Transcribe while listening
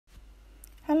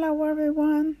Hello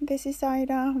everyone, this is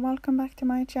Ida. Welcome back to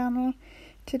my channel.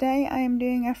 Today I am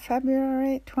doing a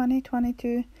February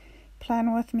 2022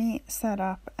 plan with me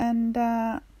setup, and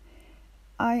I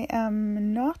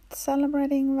am not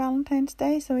celebrating Valentine's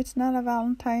Day, so it's not a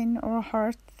Valentine or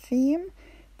heart theme,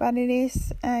 but it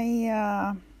is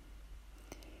a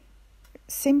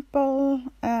simple,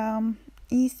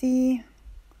 easy,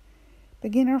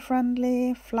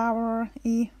 beginner-friendly,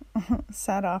 flower-y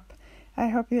setup. I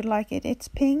hope you like it. It's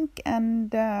pink,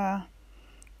 and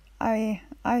I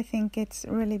think it's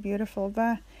really beautiful.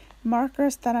 The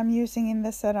markers that I'm using in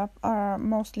the setup are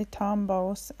mostly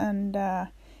Tombows, and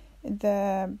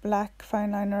the black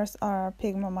fine liners are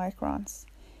Pigma Microns.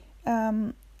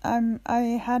 I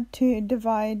had to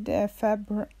divide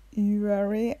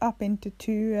February up into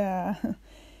two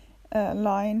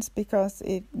lines because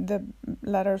the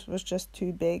letters was just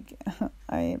too big.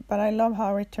 But I love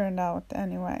how it turned out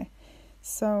anyway.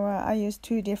 So I used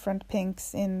two different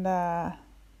pinks in the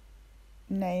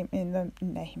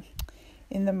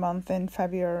month in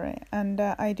February, and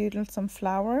I doodled some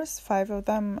flowers, 5 of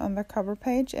them on the cover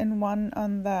page and 1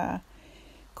 on the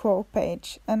quote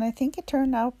page, and I think it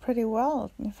turned out pretty well,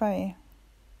 if I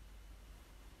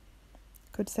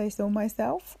could say so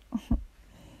myself.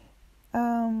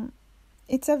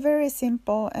 It's a very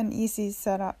simple and easy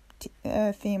setup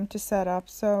theme to set up,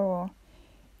 so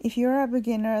if you're a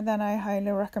beginner, then I highly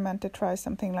recommend to try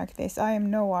something like this. I am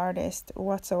no artist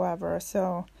whatsoever,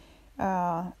 so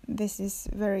this is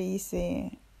very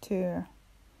easy to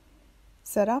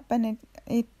set up, and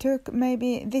it took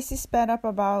maybe, this is sped up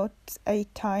about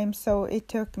 8 times, so it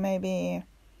took maybe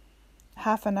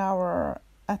half an hour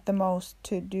at the most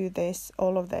to do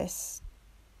all of this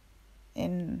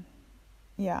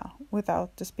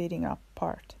without the speeding up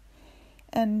part.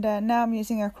 And now I'm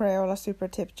using a Crayola Super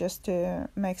Tip just to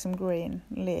make some green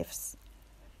leaves.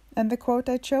 And the quote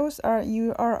I chose are,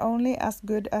 "You are only as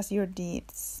good as your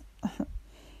deeds."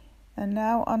 And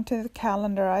now onto the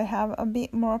calendar. I have a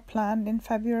bit more planned in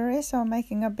February, so I'm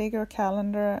making a bigger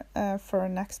calendar for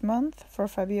next month, for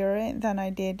February, than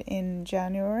I did in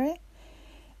January.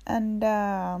 And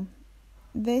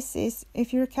this is,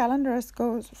 if your calendar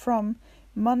goes from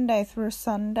Monday through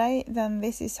Sunday, then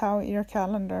this is how your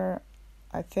calendar,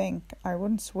 I think, I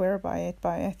wouldn't swear by it,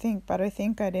 but I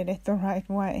think I did it the right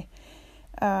way.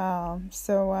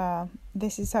 So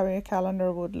this is how your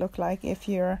calendar would look like if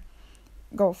you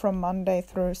go from Monday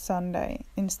through Sunday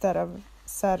instead of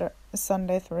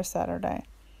Sunday through Saturday.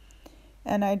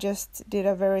 And I just did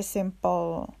a very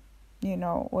simple,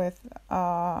 with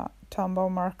a Tombow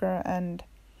marker and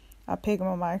a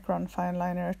Pigma Micron fine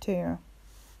liner to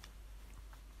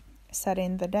set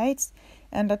in the dates,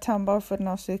 and a Tombow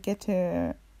Funosuke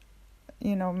to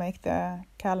make the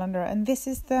calendar. And this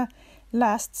is the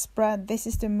last spread. This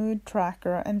is the mood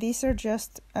tracker, and these are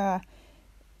just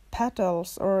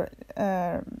petals or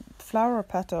flower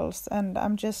petals, and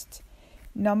I'm just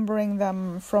numbering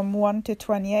them from 1 to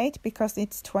 28 because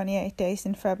it's 28 days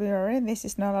in February. This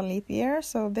is not a leap year,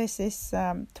 so this is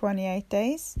 28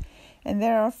 days, and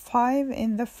there are 5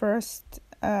 in the first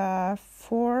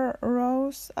 4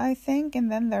 rows, I think,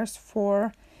 and then there's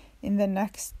 4 in the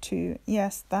next 2.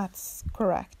 Yes, that's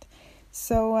correct.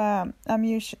 So I'm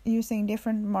using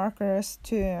different markers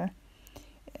to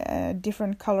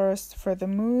different colors for the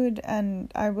mood,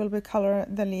 and I will be color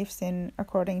the leaves in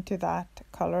according to that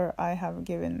color I have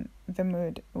given the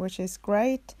mood, which is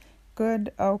great,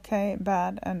 good, okay,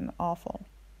 bad, and awful.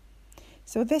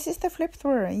 So this is the flip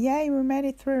through. Yay, we made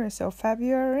it through. So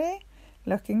February,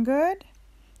 looking good,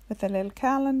 with a little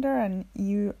calendar, and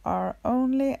you are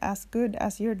only as good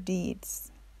as your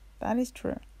deeds. That is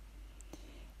true.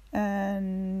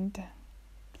 And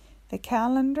the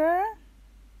calendar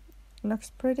looks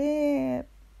pretty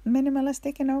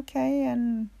minimalistic and okay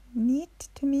and neat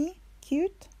to me,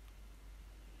 cute.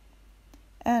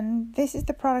 And this is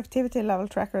the productivity level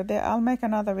tracker. I'll make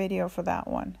another video for that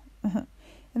one.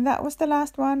 And that was the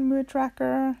last one, mood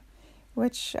tracker,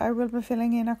 which I will be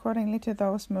filling in accordingly to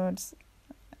those moods.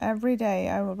 Every day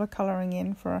I will be coloring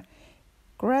in for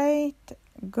great,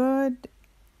 good,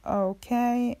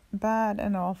 okay, bad,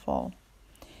 and awful.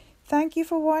 Thank you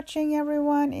for watching,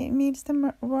 everyone. It means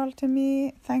the world to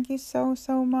me. Thank you so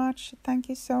much. Thank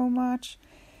you so much.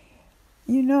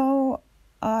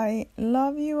 I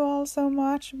love you all so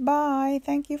much. Bye.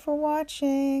 Thank you for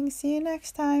watching. See you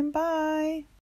next time. Bye.